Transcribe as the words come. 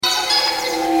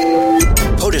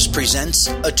POTUS presents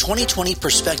a 2020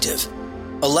 perspective,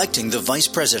 electing the vice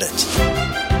president.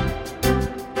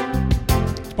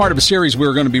 It's part of a series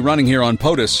we're going to be running here on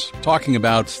POTUS, talking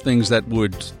about things that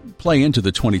would play into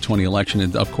the 2020 election.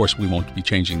 And of course, we won't be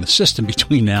changing the system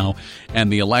between now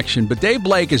and the election. But Dave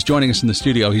Blake is joining us in the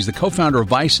studio. He's the co-founder of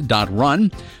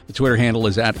Vice.Run. The Twitter handle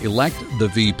is at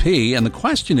ElectTheVP. And the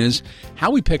question is how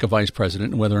we pick a vice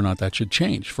president and whether or not that should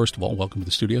change. First of all, welcome to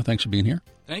the studio. Thanks for being here.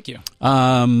 Thank you.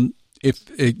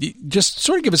 Just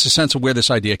sort of give us a sense of where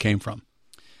this idea came from.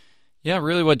 Yeah,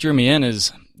 really what drew me in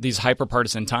is these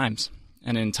hyper-partisan times.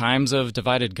 And in times of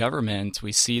divided government,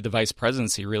 we see the vice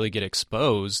presidency really get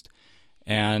exposed.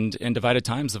 And in divided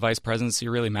times, the vice presidency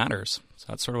really matters. So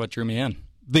that's sort of what drew me in.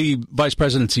 The vice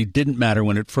presidency didn't matter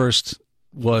when it first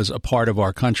was a part of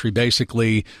our country.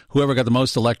 Basically, whoever got the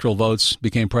most electoral votes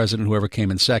became president. Whoever came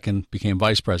in second became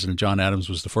vice president. John Adams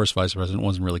was the first vice president.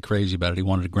 Wasn't really crazy about it. He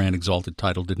wanted a grand exalted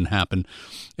title. Didn't happen.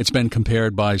 It's been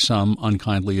compared by some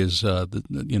unkindly as a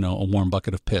warm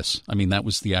bucket of piss. I mean, that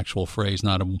was the actual phrase,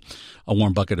 not a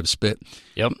warm bucket of spit.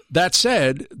 Yep. That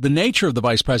said, the nature of the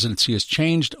vice presidency has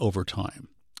changed over time.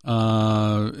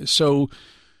 So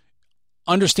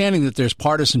understanding that there's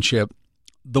partisanship,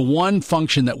 the one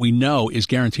function that we know is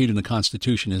guaranteed in the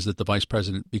Constitution is that the vice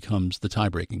president becomes the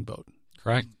tie-breaking vote.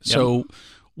 Correct. So yep.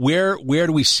 where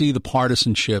do we see the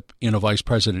partisanship in a vice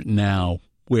president now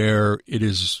where it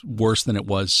is worse than it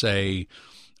was, say,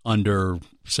 under,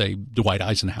 say, Dwight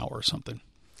Eisenhower or something?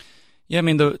 Yeah, I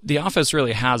mean, the office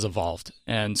really has evolved.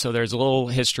 And so there's a little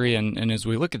history and as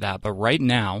we look at that. But right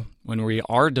now, when we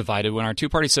are divided, when our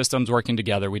two-party system's working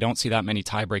together, we don't see that many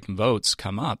tie-breaking votes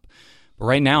come up.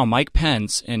 Right now, Mike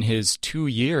Pence, in his 2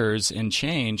 years and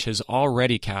change, has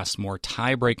already cast more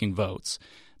tie-breaking votes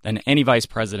than any vice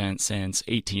president since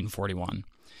 1841.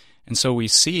 And so we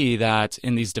see that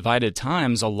in these divided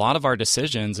times, a lot of our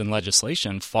decisions and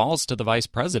legislation falls to the vice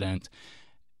president,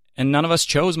 and none of us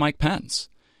chose Mike Pence.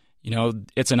 You know,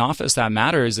 it's an office that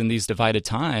matters in these divided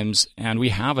times, and we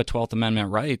have a 12th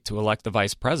Amendment right to elect the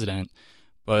vice president,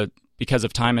 but because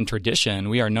of time and tradition,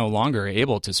 we are no longer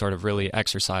able to sort of really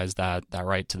exercise that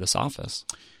right to this office.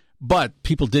 But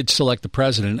people did select the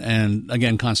president, and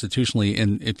again, constitutionally,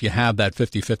 and if you have that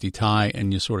 50-50 tie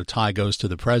and you sort of tie goes to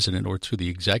the president or to the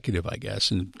executive, I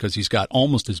guess, and because he's got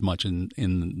almost as much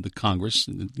in the Congress,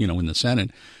 you know, in the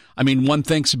Senate. I mean, one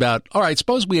thinks about, all right,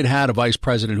 suppose we had a vice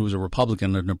president who was a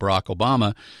Republican under Barack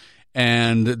Obama,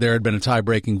 and there had been a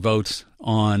tie-breaking vote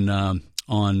on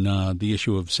the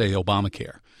issue of, say,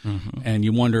 Obamacare. Mm-hmm. And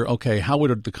you wonder, okay, how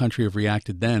would the country have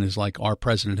reacted then? Is like our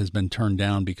president has been turned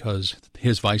down because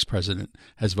his vice president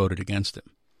has voted against him.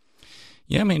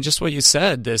 Yeah, I mean, just what you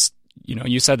said,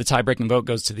 you said the tie-breaking vote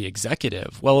goes to the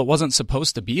executive. Well, it wasn't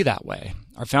supposed to be that way.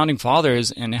 Our founding fathers,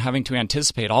 in having to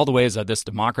anticipate all the ways that this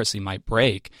democracy might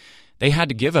break, they had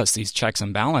to give us these checks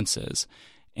and balances.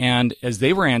 And as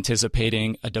they were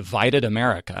anticipating a divided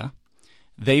America,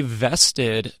 they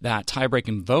vested that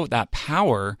tie-breaking vote, that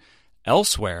power,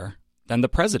 elsewhere than the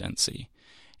presidency.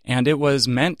 And it was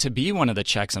meant to be one of the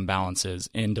checks and balances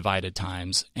in divided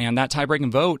times. And that tie-breaking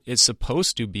vote is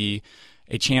supposed to be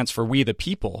a chance for we the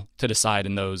people to decide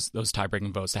in those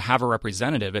tie-breaking votes, to have a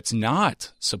representative. It's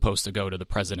not supposed to go to the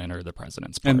president or the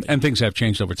president's party. And things have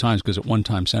changed over time because at one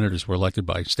time senators were elected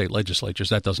by state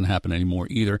legislatures. That doesn't happen anymore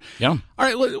either. Yeah. All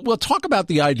right, we'll talk about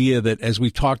the idea that, as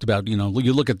we've talked about, you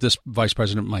look at this Vice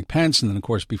President Mike Pence, and then, of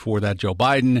course, before that, Joe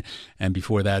Biden, and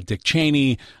before that, Dick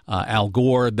Cheney, Al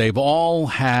Gore. They've all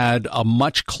had a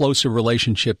much closer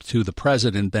relationship to the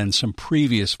president than some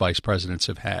previous vice presidents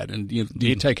have had. And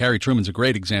you take Harry Truman's a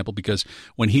great example because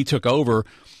when he took over,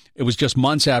 it was just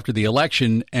months after the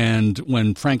election, and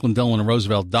when Franklin Delano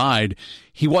Roosevelt died,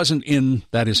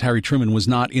 Harry Truman was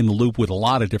not in the loop with a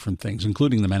lot of different things,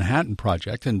 including the Manhattan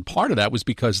Project, and part of that was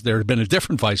because there had been a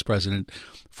different vice president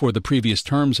for the previous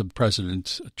terms of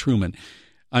President President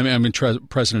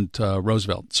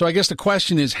Roosevelt. So I guess the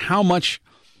question is, how much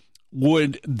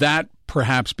would that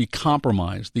perhaps be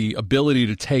compromised, the ability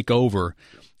to take over,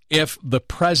 if the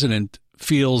president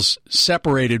feels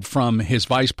separated from his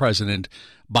vice president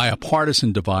by a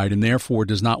partisan divide and therefore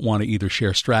does not want to either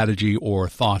share strategy or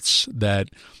thoughts that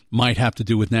might have to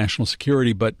do with national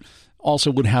security, but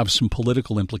also would have some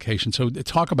political implications. So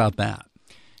talk about that.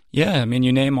 Yeah, I mean,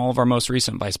 you name all of our most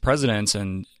recent vice presidents,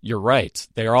 and you're right.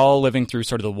 They're all living through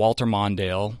sort of the Walter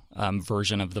Mondale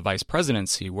version of the vice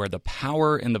presidency, where the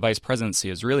power in the vice presidency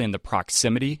is really in the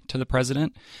proximity to the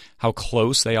president, how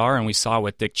close they are. And we saw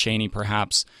with Dick Cheney,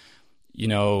 perhaps,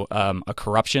 a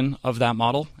corruption of that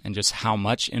model and just how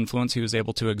much influence he was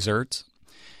able to exert.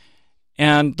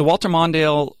 And the Walter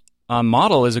Mondale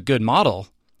model is a good model,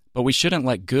 but we shouldn't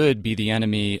let good be the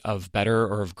enemy of better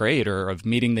or of great or of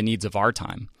meeting the needs of our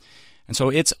time. And so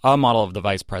it's a model of the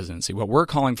vice presidency. What we're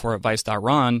calling for at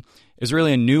Vice.Run is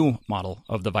really a new model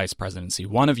of the vice presidency,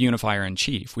 one of unifier in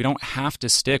chief. We don't have to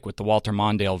stick with the Walter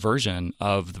Mondale version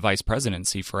of the vice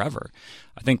presidency forever.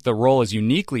 I think the role is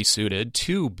uniquely suited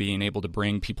to being able to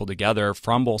bring people together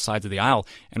from both sides of the aisle.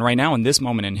 And right now, in this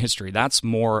moment in history, that's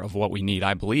more of what we need,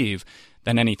 I believe,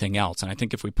 than anything else. And I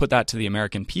think if we put that to the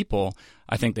American people,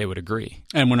 I think they would agree.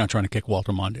 And we're not trying to kick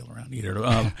Walter Mondale around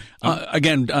either.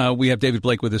 Again, we have David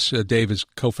Blake with us. Dave is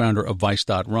co-founder of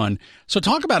Vice.Run. So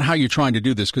talk about how you're trying to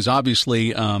do this, because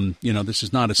obviously, this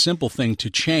is not a simple thing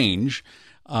to change,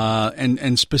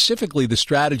 and specifically the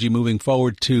strategy moving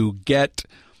forward to get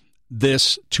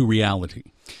this to reality.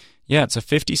 Yeah, it's a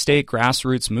 50-state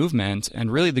grassroots movement,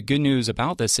 and really the good news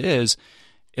about this is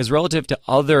relative to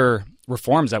other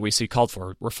reforms that we see called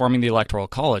for, reforming the Electoral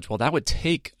College, well, that would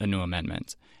take a new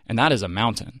amendment, and that is a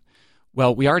mountain.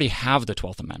 Well, we already have the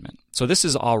 12th Amendment, so this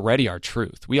is already our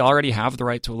truth. We already have the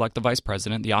right to elect the vice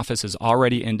president. The office is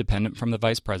already independent from the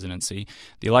vice presidency.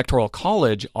 The Electoral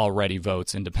College already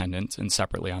votes independent and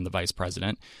separately on the vice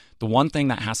president. The one thing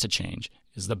that has to change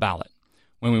is the ballot.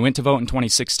 When we went to vote in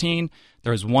 2016,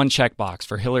 there was one checkbox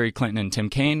for Hillary Clinton and Tim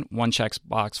Kaine, one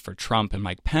checkbox for Trump and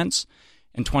Mike Pence.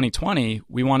 In 2020,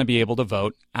 we want to be able to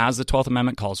vote, as the 12th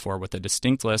Amendment calls for, with a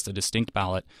distinct list, a distinct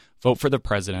ballot, vote for the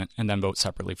president, and then vote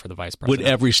separately for the vice president.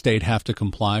 Would every state have to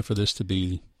comply for this to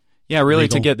be really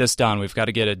legal? To get this done, we've got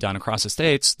to get it done across the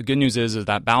states. The good news is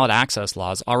that ballot access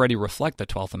laws already reflect the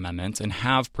 12th Amendment and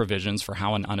have provisions for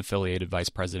how an unaffiliated vice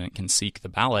president can seek the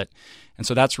ballot. And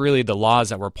so that's really the laws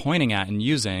that we're pointing at and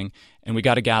using. And we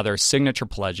got to gather signature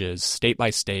pledges state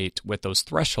by state with those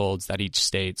thresholds that each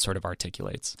state sort of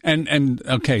articulates. And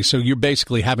okay, so you're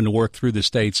basically having to work through the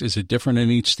states. Is it different in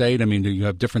each state? I mean, do you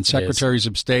have different secretaries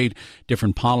of state,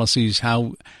 different policies?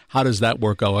 How does that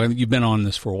work out? You've been on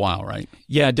this for a while, right?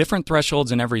 Yeah, different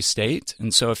thresholds in every state.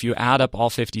 And so if you add up all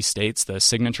 50 states, the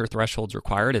signature thresholds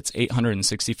required, it's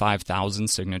 865,000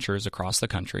 signatures across the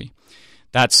country.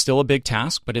 That's still a big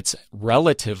task, but it's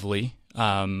relatively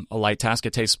a light task.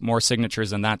 It takes more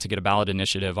signatures than that to get a ballot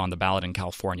initiative on the ballot in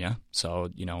California. So,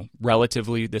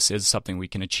 relatively, this is something we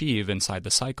can achieve inside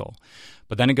the cycle.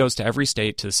 But then it goes to every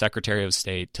state, to the Secretary of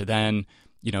State, to then,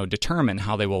 determine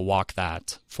how they will walk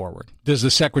that forward. Does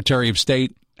the Secretary of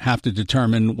State have to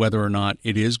determine whether or not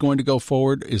it is going to go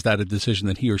forward? Is that a decision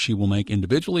that he or she will make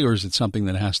individually, or is it something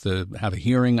that has to have a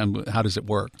hearing? How does it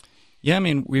work? Yeah, I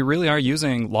mean, we really are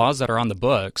using laws that are on the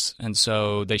books, and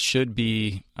so they should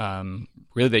be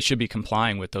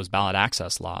complying with those ballot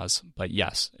access laws. But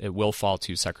yes, it will fall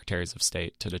to secretaries of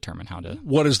state to determine how to.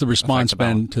 What has the response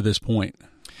been to this point?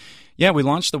 Yeah, we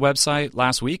launched the website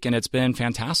last week, and it's been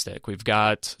fantastic. We've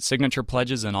got signature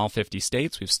pledges in all 50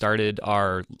 states. We've started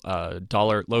our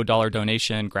low dollar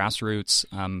donation grassroots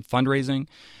fundraising,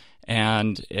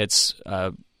 and it's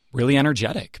really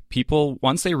energetic. People,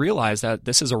 once they realize that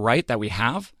this is a right that we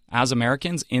have as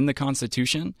Americans in the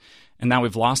Constitution, and now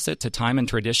we've lost it to time and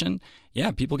tradition,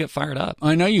 yeah, people get fired up.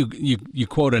 I know you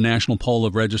quote a national poll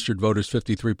of registered voters,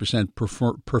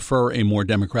 53% prefer a more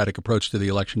democratic approach to the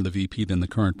election of the VP than the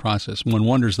current process. One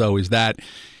wonders, though, is that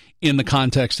in the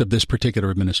context of this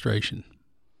particular administration?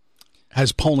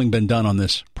 Has polling been done on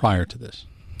this prior to this?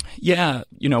 Yeah,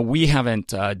 we haven't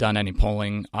done any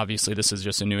polling. Obviously, this is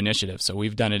just a new initiative, so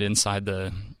we've done it inside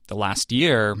the last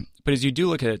year. But as you do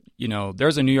look at,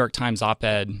 there's a New York Times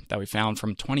op-ed that we found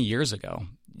from 20 years ago.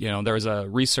 There was a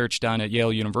research done at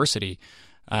Yale University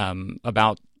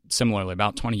about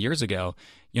 20 years ago.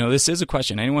 This is a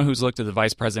question. Anyone who's looked at the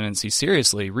vice presidency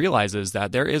seriously realizes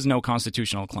that there is no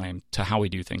constitutional claim to how we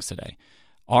do things today.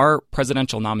 Our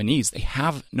presidential nominees, they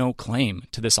have no claim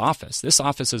to this office. This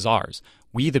office is ours,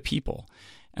 we the people.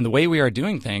 And the way we are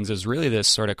doing things is really this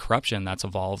sort of corruption that's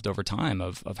evolved over time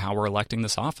of how we're electing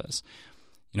this office.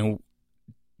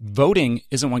 Voting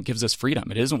isn't what gives us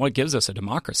freedom. It isn't what gives us a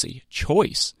democracy.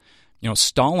 Choice.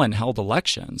 Stalin held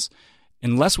elections.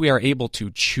 Unless we are able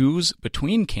to choose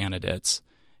between candidates,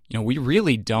 we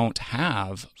really don't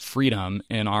have freedom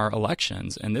in our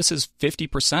elections. And this is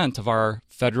 50% of our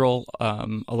federal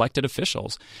elected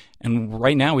officials. And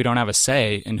right now, we don't have a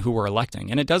say in who we're electing.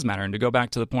 And it does matter. And to go back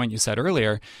to the point you said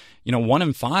earlier, 1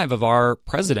 in 5 of our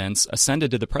presidents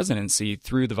ascended to the presidency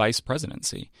through the vice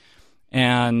presidency.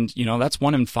 And, that's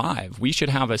 1 in 5. We should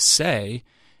have a say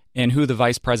in who the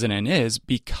vice president is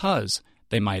because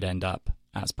they might end up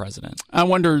as president. I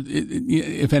wonder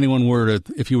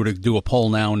if you were to do a poll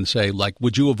now and say, like,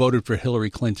 would you have voted for Hillary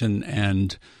Clinton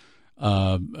and,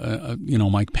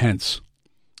 Mike Pence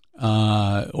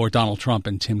or Donald Trump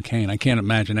and Tim Kaine? I can't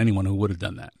imagine anyone who would have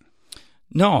done that.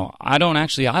 No, I don't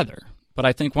actually either. But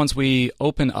I think once we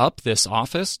open up this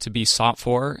office to be sought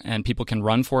for and people can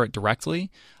run for it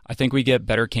directly, I think we get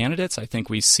better candidates. I think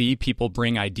we see people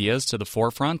bring ideas to the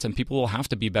forefront, and people will have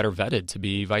to be better vetted to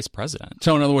be vice president.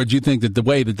 So in other words, you think that the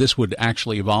way that this would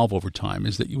actually evolve over time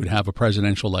is that you would have a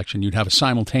presidential election, you'd have a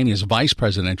simultaneous vice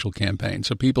presidential campaign.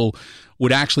 So people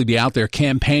would actually be out there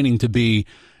campaigning to be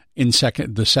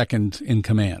the second in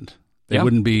command. They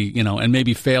wouldn't be, and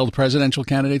maybe failed presidential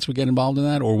candidates would get involved in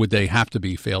that, or would they have to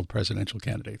be failed presidential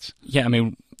candidates? Yeah, I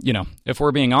mean, if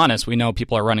we're being honest, we know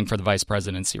people are running for the vice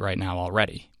presidency right now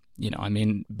already.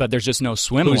 But there's just no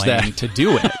swim lane to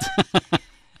do it.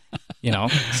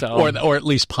 So or at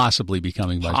least possibly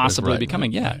becoming vice president. Possibly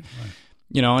becoming, yeah.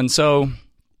 Right. And so,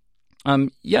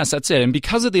 yes, that's it. And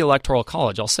because of the Electoral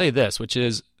College, I'll say this, which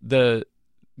is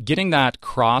getting that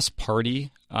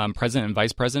cross-party president and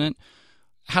vice president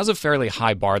has a fairly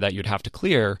high bar that you'd have to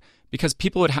clear, because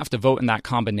people would have to vote in that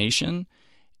combination,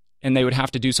 and they would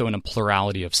have to do so in a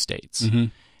plurality of states. Mm-hmm.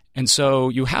 And so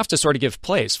you have to sort of give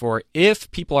place for, if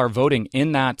people are voting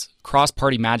in that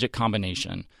cross-party magic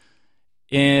combination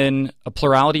in a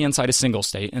plurality inside a single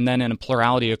state and then in a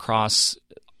plurality across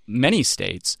many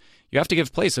states, you have to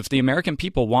give place. If the American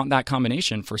people want that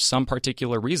combination for some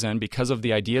particular reason because of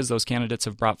the ideas those candidates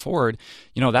have brought forward,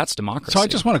 that's democracy. So I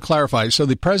just want to clarify. So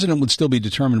the president would still be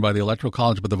determined by the Electoral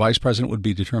College, but the vice president would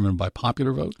be determined by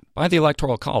popular vote? By the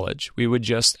Electoral College. We would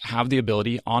just have the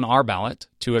ability on our ballot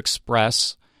to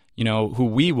express who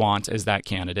we want as that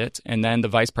candidate, and then the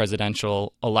vice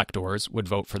presidential electors would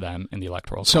vote for them in the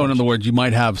Electoral College. So in other words, you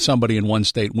might have somebody in one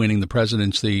state winning the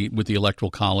presidency with the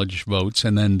Electoral College votes,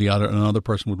 and then another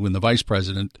person would win the vice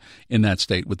president in that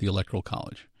state with the Electoral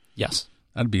College. Yes.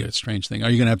 That'd be a strange thing. Are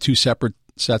you going to have two separate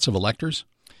sets of electors?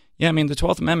 Yeah, I mean, the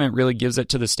 12th Amendment really gives it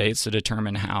to the states to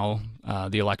determine how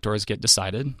the electors get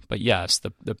decided. But yes,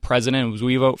 the president, as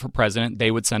we vote for president,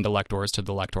 they would send electors to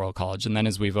the Electoral College. And then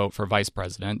as we vote for vice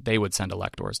president, they would send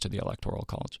electors to the Electoral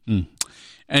College. Mm.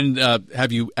 And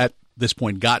have you, at this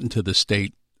point, gotten to the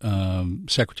state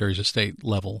secretaries of state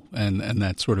level and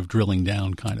that sort of drilling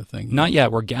down kind of thing? Not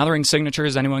yet. We're gathering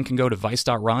signatures. Anyone can go to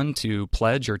vice.run to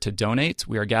pledge or to donate.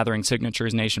 We are gathering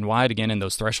signatures nationwide, again, in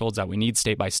those thresholds that we need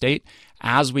state by state.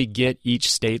 As we get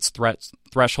each state's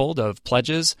threshold of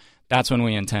pledges, that's when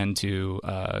we intend to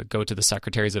go to the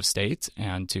secretaries of state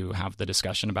and to have the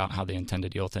discussion about how they intend to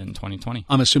deal with it in 2020.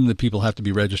 I'm assuming that people have to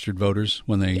be registered voters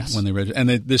when they Yes. register, and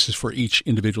this is for each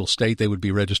individual state. They would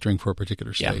be registering for a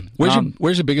particular state. Yeah.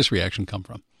 Where's the biggest reaction come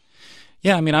from?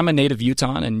 Yeah, I mean, I'm a native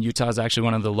Utahn, and Utah is actually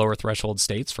one of the lower threshold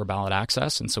states for ballot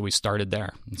access, and so we started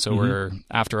there. And so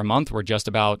after a month, we're just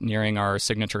about nearing our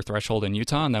signature threshold in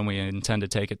Utah, and then we intend to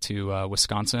take it to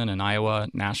Wisconsin and Iowa,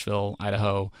 Nashville,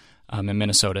 Idaho, and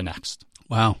Minnesota next.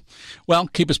 Wow. Well,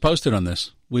 keep us posted on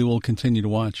this. We will continue to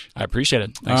watch. I appreciate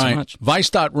it. Thanks so much.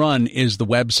 Vice.run is the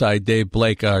website. Dave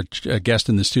Blake, our guest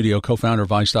in the studio, co-founder of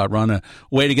Vice.run, a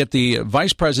way to get the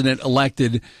vice president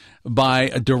elected by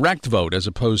a direct vote as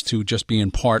opposed to just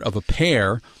being part of a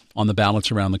pair on the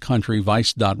ballots around the country.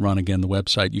 Vice.run, again, the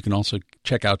website. You can also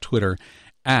check out Twitter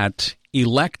at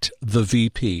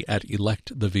electthevp, at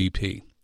electthevp.